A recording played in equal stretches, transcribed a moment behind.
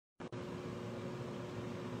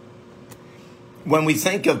When we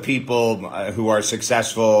think of people who are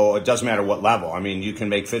successful, it doesn't matter what level. I mean, you can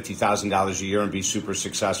make $50,000 a year and be super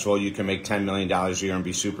successful. You can make $10 million a year and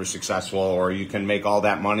be super successful, or you can make all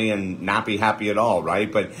that money and not be happy at all,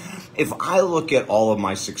 right? But if I look at all of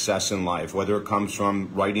my success in life, whether it comes from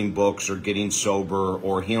writing books or getting sober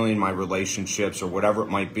or healing my relationships or whatever it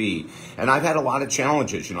might be, and I've had a lot of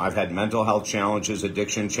challenges. I've had mental health challenges,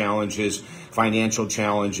 addiction challenges, financial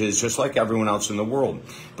challenges, just like everyone else in the world.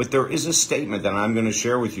 But there is a statement that I'm going to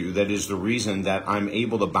share with you that is the reason that I'm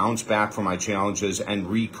able to bounce back from my challenges and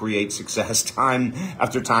recreate success time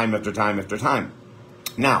after time after time after time.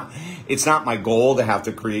 Now, it's not my goal to have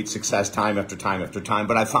to create success time after time after time,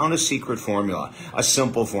 but I found a secret formula, a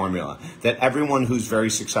simple formula that everyone who's very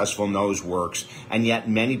successful knows works, and yet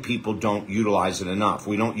many people don't utilize it enough.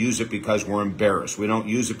 We don't use it because we're embarrassed. We don't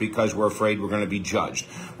use it because we're afraid we're going to be judged.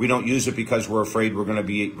 We don't use it because we're afraid we're going to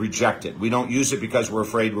be rejected. We don't use it because we're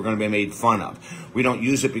afraid we're going to be made fun of. We don't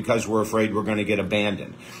use it because we're afraid we're going to get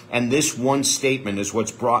abandoned. And this one statement is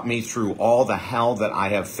what's brought me through all the hell that I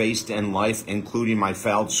have faced in life, including my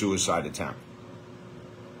failed suicide attempt.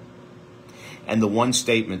 And the one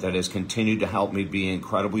statement that has continued to help me be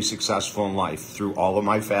incredibly successful in life through all of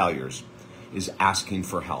my failures is asking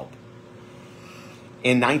for help.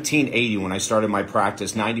 In 1980, when I started my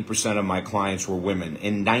practice, 90% of my clients were women.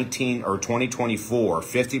 In 2024,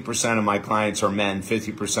 50% of my clients are men,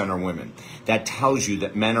 50% are women. That tells you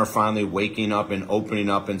that men are finally waking up and opening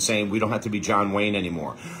up and saying, we don't have to be John Wayne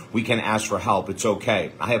anymore. We can ask for help. It's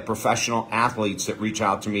okay. I have professional athletes that reach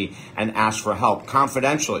out to me and ask for help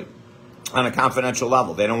confidentially. On a confidential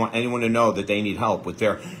level. They don't want anyone to know that they need help with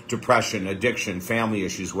their depression, addiction, family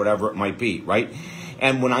issues, whatever it might be, right?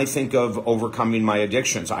 And when I think of overcoming my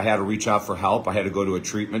addictions, I had to reach out for help. I had to go to a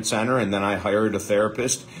treatment center, and then I hired a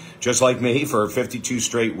therapist just like me for 52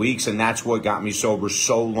 straight weeks, and that's what got me sober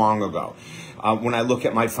so long ago. When I look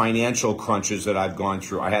at my financial crunches that I've gone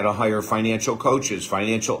through, I had to hire financial coaches,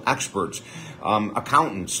 financial experts,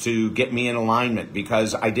 accountants to get me in alignment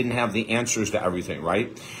because I didn't have the answers to everything,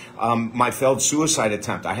 right? My failed suicide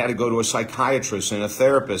attempt, I had to go to a psychiatrist and a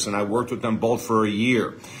therapist, and I worked with them both for a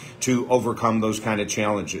year to overcome those kind of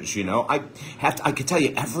challenges. I could tell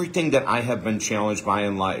you everything that I have been challenged by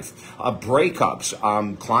in life.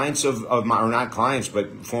 Breakups, clients of my, or not clients,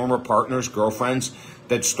 but former partners, girlfriends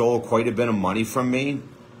that stole quite a bit of money from me.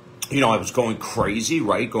 I was going crazy,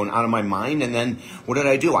 right? Going out of my mind. And then what did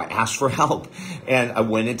I do? I asked for help and I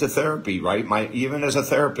went into therapy, right? Even as a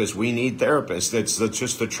therapist, we need therapists. That's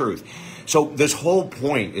just the truth. So this whole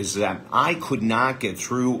point is that I could not get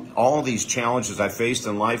through all these challenges I faced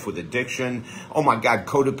in life with addiction. Oh my God,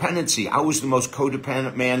 codependency. I was the most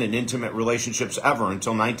codependent man in intimate relationships ever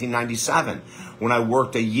until 1997, when I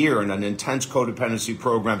worked a year in an intense codependency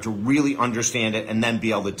program to really understand it and then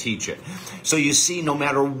be able to teach it. So you see, no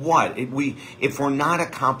matter what, if we're not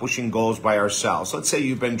accomplishing goals by ourselves, let's say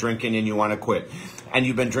you've been drinking and you want to quit, and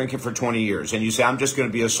you've been drinking for 20 years, and you say, I'm just going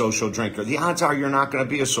to be a social drinker. The odds are you're not going to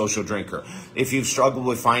be a social drinker. If you've struggled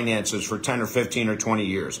with finances for 10 or 15 or 20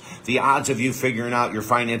 years, the odds of you figuring out your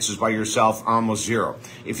finances by yourself, almost zero.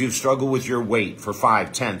 If you've struggled with your weight for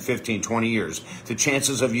 5, 10, 15, 20 years, the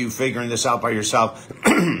chances of you figuring this out by yourself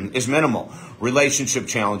is minimal. Relationship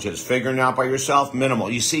challenges, figuring it out by yourself,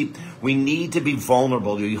 minimal. You see, we need to be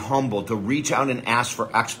vulnerable, to be humble, to reach out and ask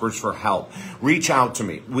for experts for help. Reach out to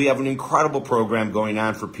me. We have an incredible program going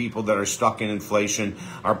on for people that are stuck in inflation.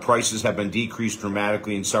 Our prices have been decreased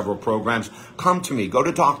dramatically in several programs. Come to me. Go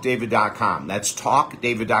to talkdavid.com. That's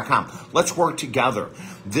talkdavid.com. Let's work together.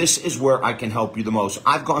 This is where I can help you the most.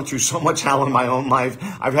 I've gone through so much hell in my own life.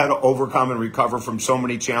 I've had to overcome and recover from so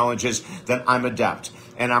many challenges that I'm adept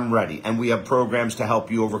and I'm ready. And we have programs to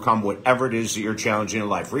help you overcome whatever it is that you're challenging in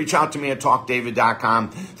life. Reach out to me at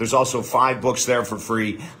talkdavid.com. There's also 5 books there for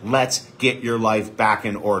free. Let's get your life back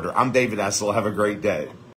in order. I'm David Essel. Have a great day.